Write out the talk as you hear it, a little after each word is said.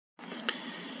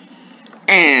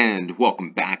And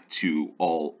welcome back to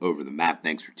All Over the Map.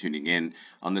 Thanks for tuning in.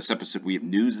 On this episode, we have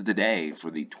news of the day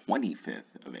for the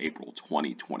 25th of April,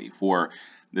 2024.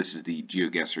 This is the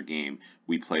GeoGuessr game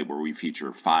we play where we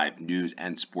feature 5 news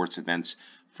and sports events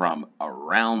from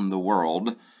around the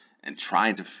world and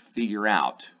trying to figure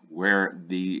out where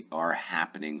they are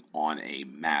happening on a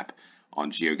map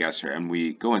on GeoGuessr. And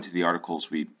we go into the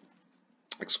articles, we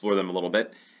explore them a little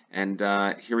bit. And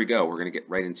here we go. We're going to get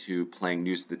right into playing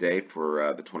news of the day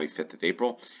for the 25th of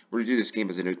April. We're going to do this game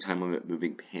as a no time limit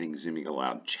moving, panning, zooming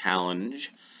allowed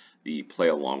challenge. The play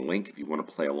along link, if you want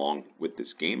to play along with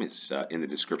this game, is in the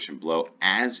description below,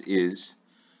 as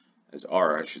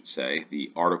are, I should say,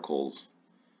 the articles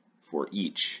for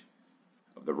each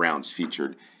of the rounds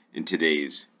featured in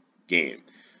today's game.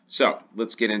 So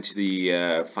let's get into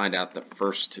the find out the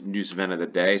first news event of the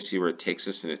day, see where it takes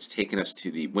us, and it's taken us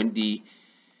to the windy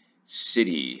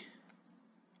city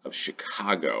of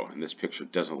Chicago, and this picture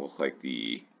doesn't look like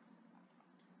I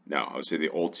would say the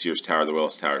old Sears Tower, the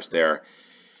Willis Tower is there.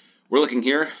 We're looking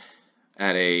here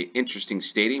at a interesting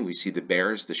stadium. We see the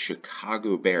Bears, the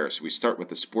Chicago Bears. We start with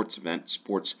the sports event,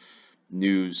 sports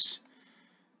news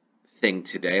thing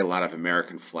today. A lot of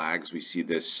American flags. We see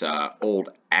this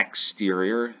old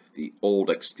exterior, the old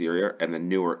exterior, and the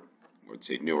newer, I would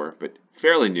say newer, but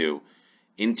fairly new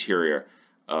interior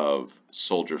of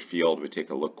Soldier Field. We take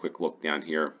a quick look down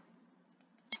here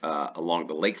along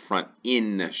the lakefront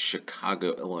in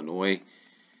Chicago, Illinois,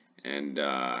 and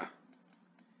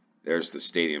there's the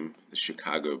stadium, the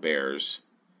Chicago Bears,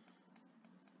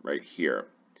 right here.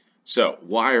 So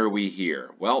why are we here?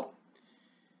 Well,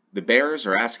 the Bears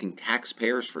are asking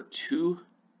taxpayers for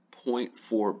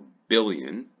 $2.4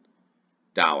 billion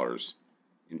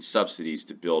in subsidies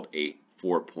to build a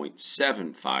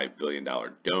 $4.75 billion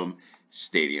dome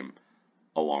stadium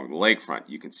along the lakefront.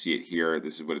 You can see it here.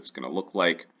 This is what it's going to look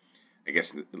like. I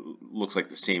guess it looks like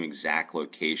the same exact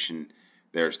location.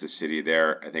 There's the city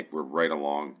there. I think we're right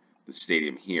along the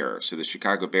stadium here. So the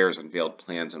Chicago Bears unveiled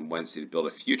plans on Wednesday to build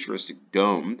a futuristic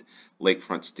domed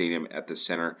lakefront stadium at the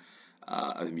center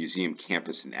of the museum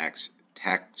campus and asked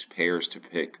taxpayers to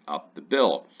pick up the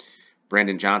bill.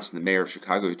 Brandon Johnson, the mayor of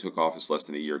Chicago, who took office less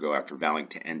than a year ago after vowing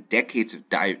to end decades of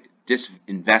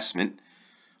disinvestment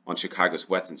on Chicago's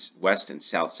west and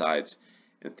south sides,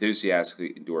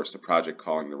 enthusiastically endorsed the project,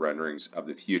 calling the renderings of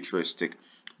the futuristic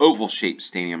oval-shaped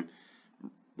stadium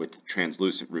with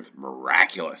translucent roof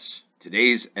miraculous.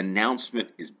 Today's announcement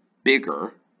is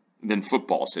bigger than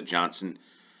football, said Johnson.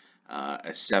 A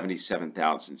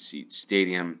 77,000-seat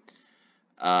stadium.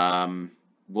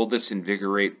 Will this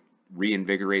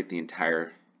reinvigorate the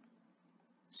entire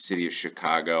city of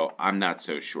Chicago? I'm not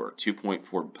so sure.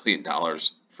 $2.4 billion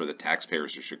for the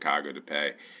taxpayers of Chicago to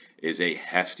pay is a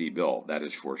hefty bill, that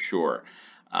is for sure.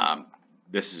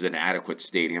 This is an adequate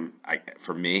stadium.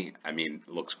 For me, I mean,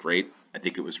 it looks great. I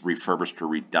think it was refurbished or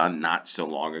redone not so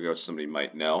long ago. Somebody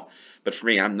might know. But for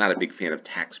me, I'm not a big fan of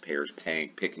taxpayers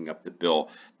picking up the bill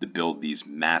to build these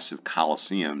massive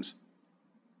coliseums.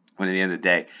 When at the end of the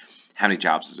day, how many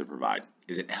jobs does it provide?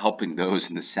 Is it helping those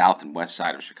in the south and west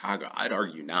side of Chicago? I'd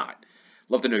argue not.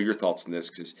 Love to know your thoughts on this,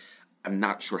 because I'm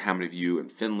not sure how many of you in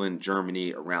Finland,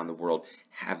 Germany, around the world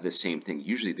have the same thing.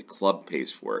 Usually the club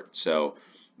pays for it. So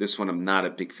this one I'm not a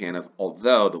big fan of,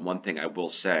 although the one thing I will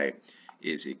say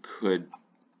is it could,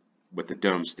 with the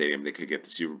Dome Stadium, they could get the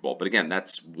Super Bowl. But again,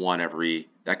 that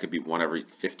could be one every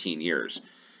 15 years,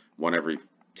 one every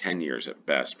 10 years at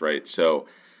best, right? So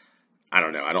I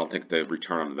don't know. I don't think the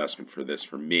return on investment for this,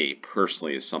 for me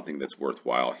personally, is something that's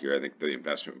worthwhile here. I think the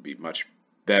investment would be much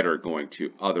better going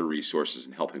to other resources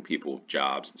and helping people with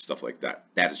jobs and stuff like that.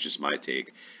 That is just my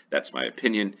take. That's my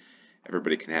opinion.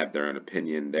 Everybody can have their own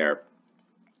opinion there.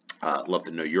 Love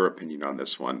to know your opinion on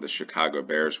this one. The Chicago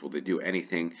Bears, will they do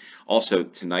anything? Also,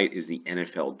 tonight is the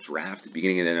NFL Draft, the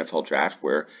beginning of the NFL Draft,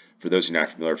 where, for those who are not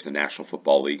familiar with the National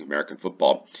Football League, American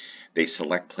football, they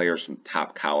select players from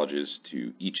top colleges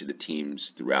to each of the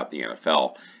teams throughout the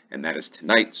NFL, and that is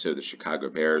tonight. So the Chicago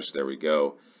Bears, there we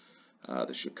go.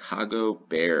 The Chicago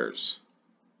Bears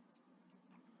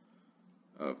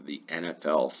of the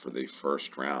NFL for the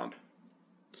first round.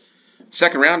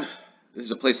 Second round. This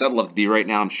is a place I'd love to be right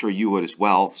now. I'm sure you would as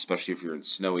well, especially if you're in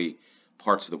snowy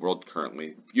parts of the world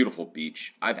currently. Beautiful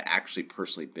beach. I've actually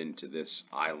personally been to this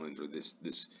island, or this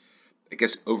I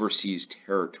guess overseas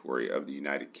territory of the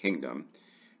United Kingdom.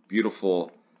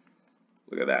 Beautiful.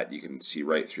 Look at that. You can see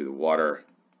right through the water.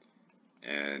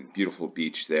 And beautiful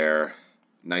beach there.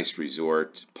 Nice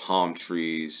resort. Palm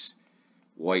trees.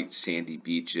 White sandy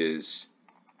beaches.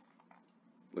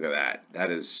 Look at that.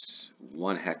 That is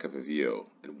one heck of a view.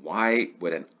 And why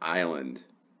would an island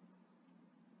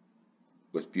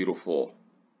with beautiful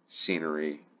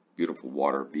scenery, beautiful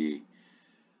water be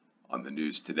on the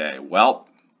news today? Well,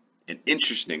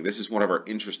 this is one of our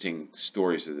interesting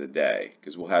stories of the day,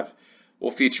 because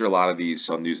we'll feature a lot of these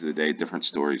on News of the Day, different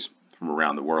stories from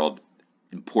around the world,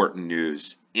 important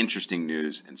news, interesting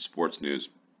news, and sports news.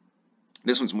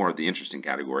 This one's more of the interesting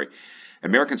category.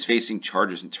 Americans facing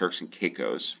charges in Turks and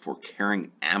Caicos for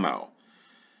carrying ammo.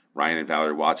 Ryan and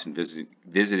Valerie Watson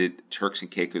visited Turks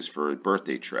and Caicos for a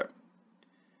birthday trip.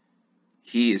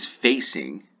 He is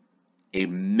facing a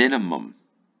minimum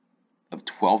of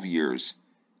 12 years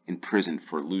in prison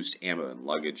for loose ammo and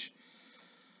luggage.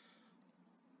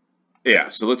 Yeah,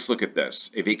 so let's look at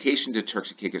this. A vacation to Turks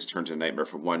and Caicos turns into a nightmare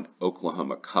for one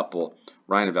Oklahoma couple.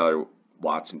 Ryan and Valerie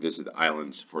Watson visited the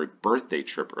islands for a birthday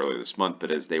trip earlier this month,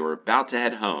 but as they were about to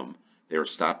head home, they were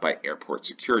stopped by airport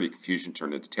security. Confusion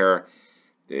turned into terror.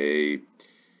 They've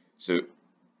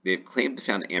claimed to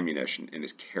found ammunition in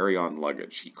his carry-on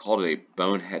luggage. He called it a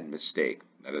bonehead mistake,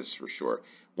 that is for sure.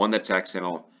 One that's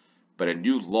accidental, but a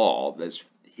new law that's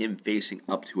him facing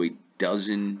up to a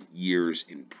dozen years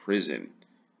in prison.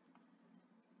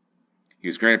 He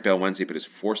was granted bail Wednesday, but is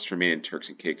forced to remain in Turks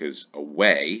and Caicos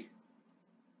away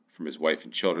from his wife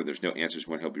and children. There's no answers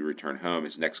when he'll be returned home.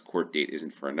 His next court date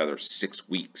isn't for another 6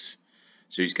 weeks.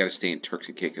 So he's got to stay in Turks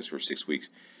and Caicos for 6 weeks.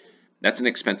 That's an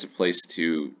expensive place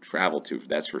to travel to,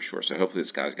 that's for sure. So hopefully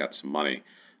this guy's got some money,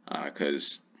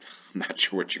 because I'm not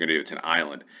sure what you're going to do. It's an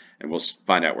island, and we'll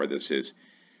find out where this is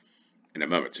in a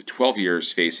moment. So 12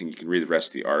 years facing, you can read the rest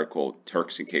of the article.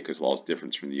 Turks and Caicos law is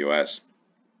different from the U.S.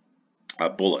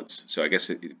 Bullets. So I guess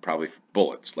it probably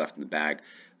bullets left in the bag.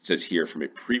 It says here from a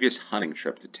previous hunting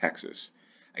trip to Texas.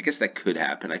 I guess that could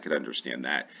happen. I could understand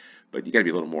that. But you got to be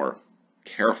a little more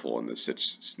careful in this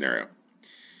scenario.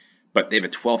 But they have a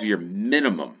 12-year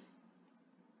minimum.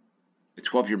 A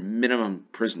 12-year minimum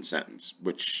prison sentence,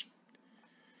 which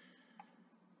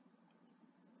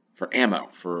for ammo,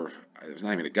 it was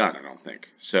not even a gun, I don't think.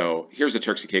 So here's the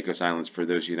Turks and Caicos Islands. For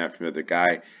those of you not familiar,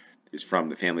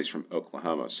 the family's from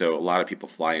Oklahoma. So a lot of people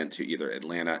fly into either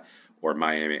Atlanta or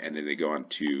Miami, and then they go on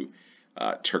to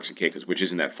Turks and Caicos, which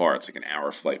isn't that far. It's like an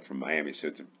hour flight from Miami. So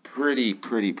it's a pretty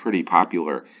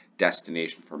popular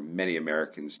destination for many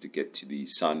Americans to get to the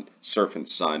surf and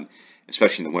sun,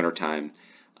 especially in the wintertime.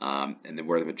 And then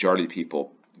where the majority of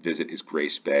people visit is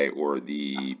Grace Bay, or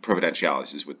the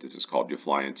Providenciales is what this is called. You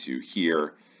fly into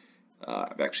here.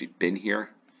 I've actually been here,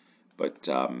 but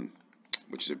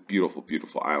which is a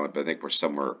beautiful island, but I think we're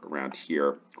somewhere around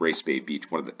here. Grace Bay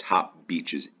Beach, one of the top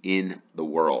beaches in the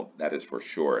world, that is for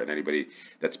sure. And anybody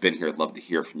that's been here, I'd love to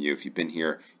hear from you. If you've been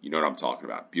here, you know what I'm talking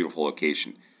about. Beautiful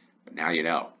location. But now you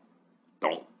know.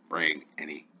 Don't bring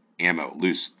any ammo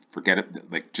loose. Forget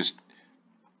it. Just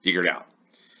figure it out.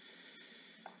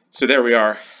 So there we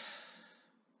are.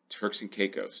 Turks and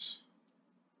Caicos.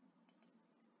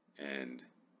 And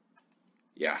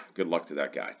yeah, good luck to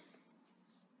that guy.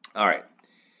 All right.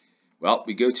 Well,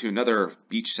 we go to another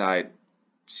beachside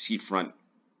seafront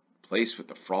place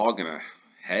with a frog and a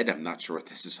head. I'm not sure what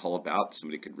this is all about.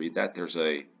 Somebody could read that. There's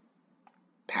a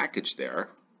package there.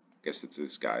 I guess it's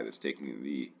this guy that's taking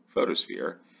the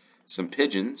photosphere. Some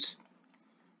pigeons.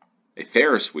 A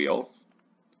Ferris wheel.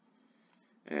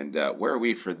 And where are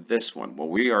we for this one? Well,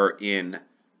 we are in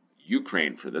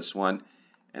Ukraine for this one.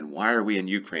 And why are we in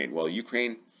Ukraine? Well,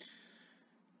 Ukraine,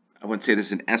 I wouldn't say this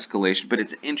is an escalation, but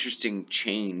it's an interesting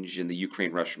change in the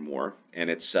Ukraine-Russian war, and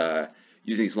it's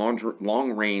using these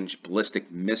long-range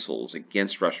ballistic missiles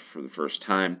against Russia for the first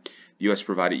time. The U.S.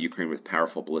 provided Ukraine with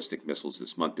powerful ballistic missiles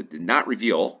this month, but did not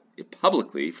reveal it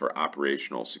publicly for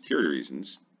operational security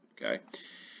reasons. Okay,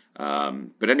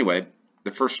 but anyway,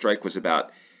 the first strike was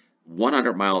about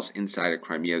 100 miles inside of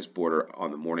Crimea's border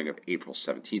on the morning of April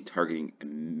 17th, targeting a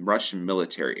Russian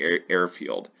military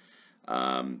airfield.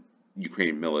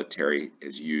 Ukrainian military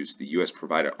has used the U.S.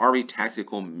 provided Army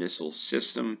tactical missile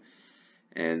system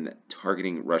and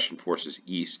targeting Russian forces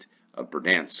east of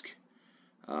Berdansk.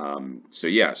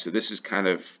 So this is kind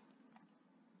of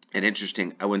an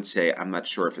interesting, I wouldn't say, I'm not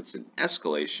sure if it's an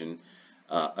escalation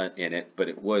in it, but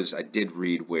it was, I did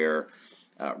read where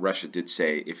Russia did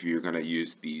say if you're going to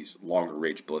use these longer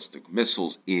range ballistic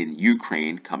missiles in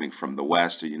Ukraine coming from the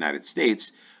West or the United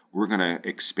States, we're going to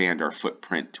expand our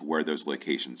footprint to where those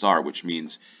locations are, which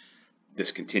means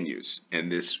this continues.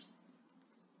 And this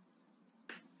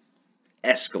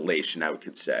escalation, I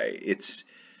could say, it's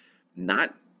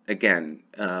not, again,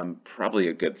 probably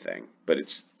a good thing, but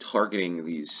it's targeting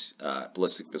these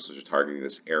ballistic missiles are targeting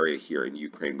this area here in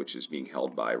Ukraine, which is being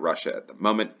held by Russia at the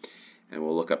moment. And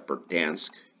we'll look up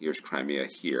Berdansk. Here's Crimea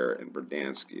here, and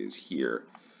Berdansk is here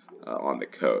on the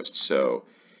coast. So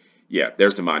Yeah,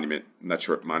 there's the monument. I'm not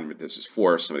sure what monument this is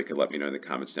for. Somebody could let me know in the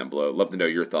comments down below. Love to know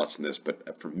your thoughts on this,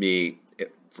 but for me,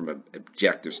 from an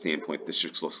objective standpoint, this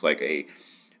just looks like I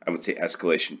would say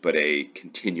escalation, but a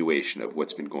continuation of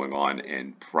what's been going on,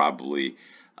 and probably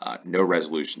no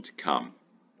resolution to come.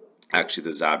 Actually,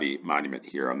 the Zabi monument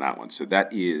here on that one. So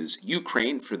that is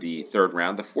Ukraine for the third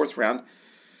round. The fourth round,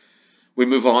 we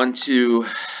move on to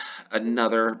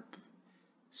another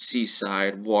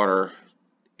seaside water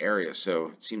area. So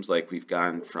it seems like we've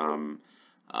gone from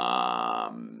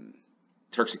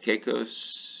Turks and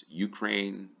Caicos,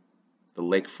 Ukraine, the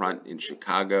lakefront in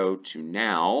Chicago, to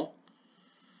now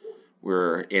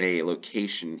we're in a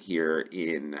location here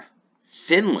in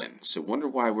Finland. So wonder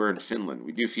why we're in Finland.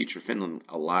 We do feature Finland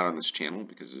a lot on this channel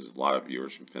because there's a lot of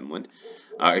viewers from Finland.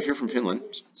 If you're from Finland,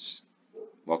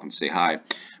 welcome to say hi.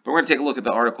 But we're going to take a look at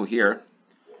the article here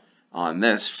on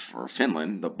this for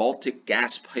Finland. The Baltic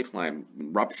gas pipeline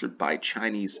ruptured by a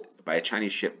Chinese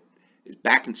ship is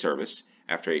back in service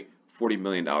after a $40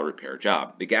 million repair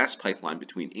job. The gas pipeline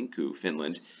between Inku,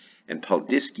 Finland, and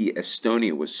Paldiski,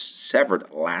 Estonia was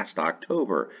severed last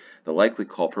October. The likely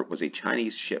culprit was a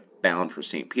Chinese ship bound for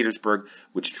St. Petersburg,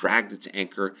 which dragged its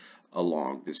anchor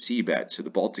along the seabed. So the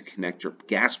Baltic Connector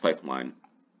gas pipeline,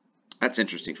 that's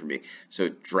interesting for me. So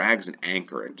it drags an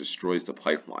anchor and destroys the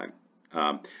pipeline.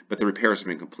 But the repairs have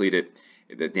been completed.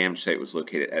 The damaged site was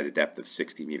located at a depth of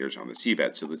 60 meters on the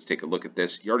seabed. So let's take a look at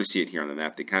this. You already see it here on the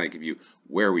map. They kind of give you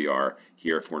where we are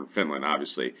here if we're in Finland,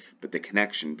 obviously. But the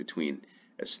connection between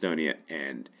Estonia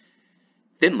and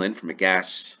Finland from a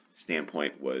gas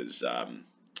standpoint was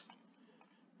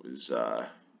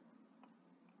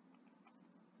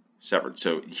severed.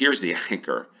 So here's the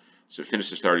anchor. So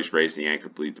Finnish authorities raised the anchor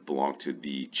believed to belong to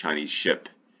the Chinese ship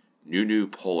Nunu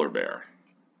Polar Bear.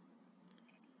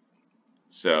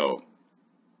 So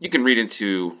you can read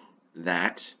into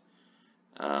that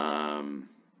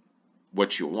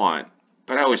what you want,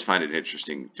 but I always find it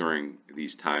interesting during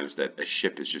these times that a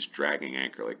ship is just dragging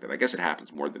anchor like that. I guess it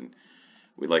happens more than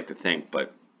we like to think,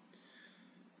 but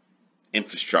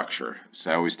infrastructure.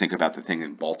 So I always think about the thing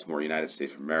in Baltimore, United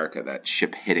States of America, that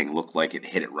ship hitting looked like it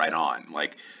hit it right on.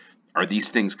 Like, are these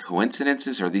things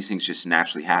coincidences, or are these things just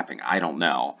naturally happening? I don't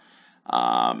know.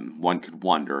 One could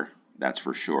wonder. That's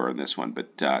for sure in this one.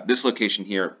 But this location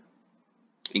here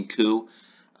in Kuu,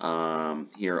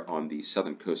 here on the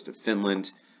southern coast of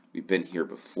Finland, we've been here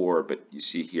before, but you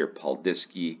see here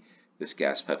Paldiski, this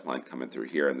gas pipeline coming through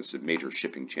here, and this is a major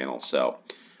shipping channel. So,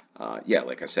 yeah,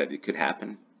 like I said, it could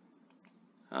happen.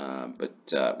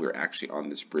 But we're actually on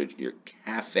this bridge near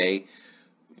Cafe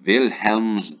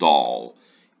Wilhelmsdal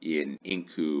in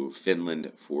Inku,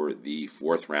 Finland, for the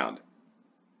fourth round.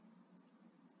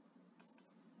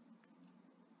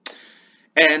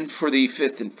 And for the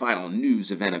fifth and final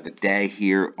news event of the day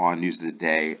here on News of the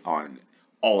Day on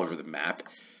all over the map,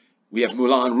 we have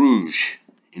Moulin Rouge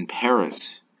in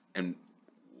Paris. And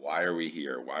why are we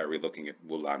here? Why are we looking at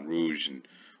Moulin Rouge? And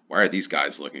why are these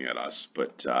guys looking at us?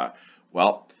 But,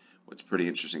 well, what's pretty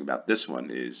interesting about this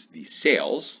one is the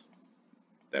sails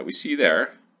that we see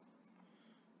there,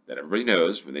 that everybody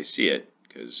knows when they see it,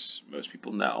 because most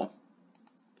people know,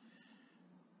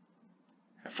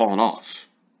 have fallen off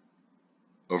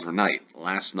overnight,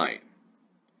 last night.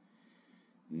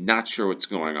 Not sure what's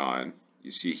going on.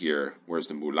 You see here, where's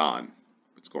the Moulin?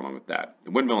 What's going on with that?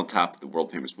 The windmill on top of the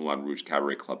world-famous Moulin Rouge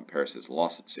Cabaret Club in Paris has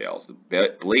lost its sails.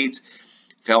 The blades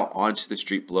fell onto the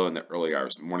street below in the early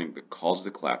hours of the morning. The cause of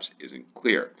the collapse isn't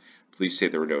clear. Police say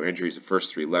there were no injuries. The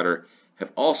first three letters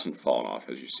have also fallen off,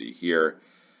 as you see here.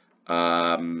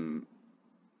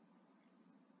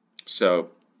 So,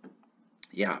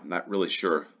 yeah, I'm not really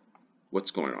sure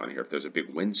what's going on here. If there's a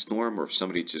big windstorm, or if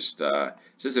somebody just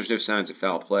says there's no signs of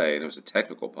foul play and it was a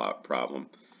technical problem.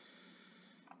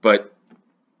 But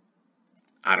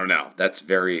I don't know. That's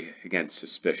very, again,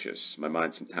 suspicious. My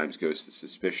mind sometimes goes to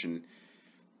suspicion.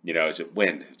 You know, is it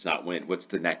wind? It's not wind. What's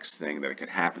the next thing that could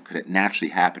happen? Could it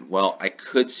naturally happen? Well, I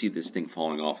could see this thing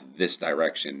falling off this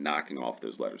direction, knocking off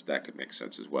those letters. That could make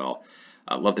sense as well.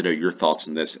 I'd love to know your thoughts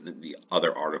on this and the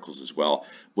other articles as well.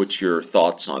 What's your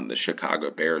thoughts on the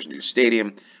Chicago Bears new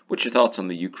stadium? What's your thoughts on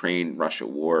the Ukraine-Russia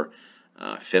war?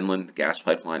 Finland gas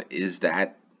pipeline, is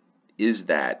that, do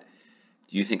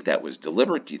you think that was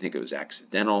deliberate? Do you think it was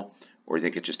accidental? Or do you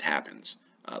think it just happens?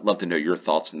 I'd love to know your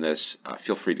thoughts on this.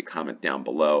 Feel free to comment down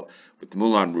below. With the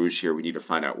Moulin Rouge here, we need to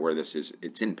find out where this is.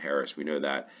 It's in Paris. We know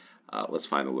that. Let's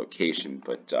find the location.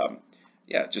 But,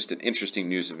 yeah, just an interesting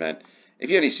news event. If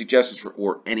you have any suggestions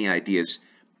or any ideas,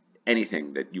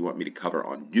 anything that you want me to cover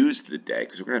on News of the Day,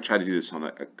 because we're going to try to do this on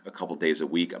a couple days a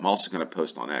week. I'm also going to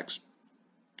post on X,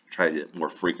 try to do it more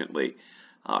frequently.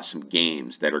 some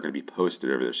games that are going to be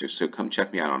posted over there. So come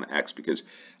check me out on X, because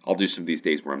I'll do some of these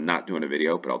days where I'm not doing a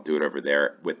video, but I'll do it over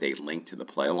there with a link to the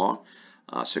play along.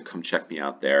 So come check me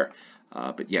out there.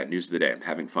 But yeah, news of the day. I'm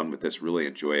having fun with this. Really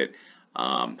enjoy it.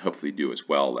 Hopefully you do as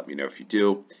well. Let me know if you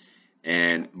do.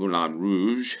 And Moulin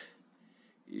Rouge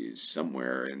is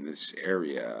somewhere in this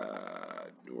area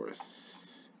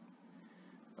north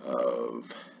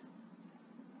of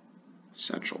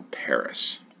central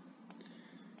Paris.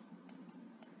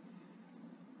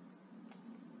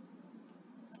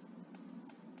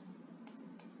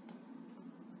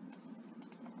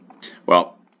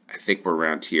 Well, I think we're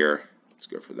around here. Let's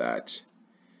go for that.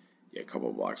 Yeah, a couple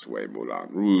of blocks away. Moulin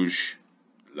Rouge.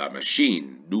 La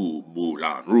Machine du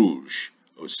Moulin Rouge.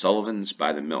 O'Sullivan's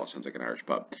by the Mill. Sounds like an Irish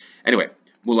pub. Anyway,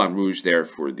 Moulin Rouge there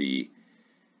for the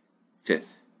 5th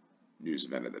news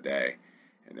event of the day.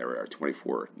 And there we are,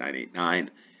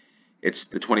 24989. It's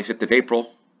the 25th of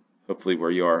April. Hopefully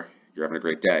where you are, you're having a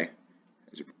great day.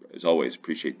 As always,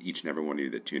 appreciate each and every one of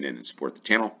you that tune in and support the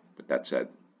channel. With that said,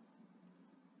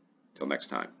 till next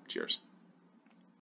time, cheers.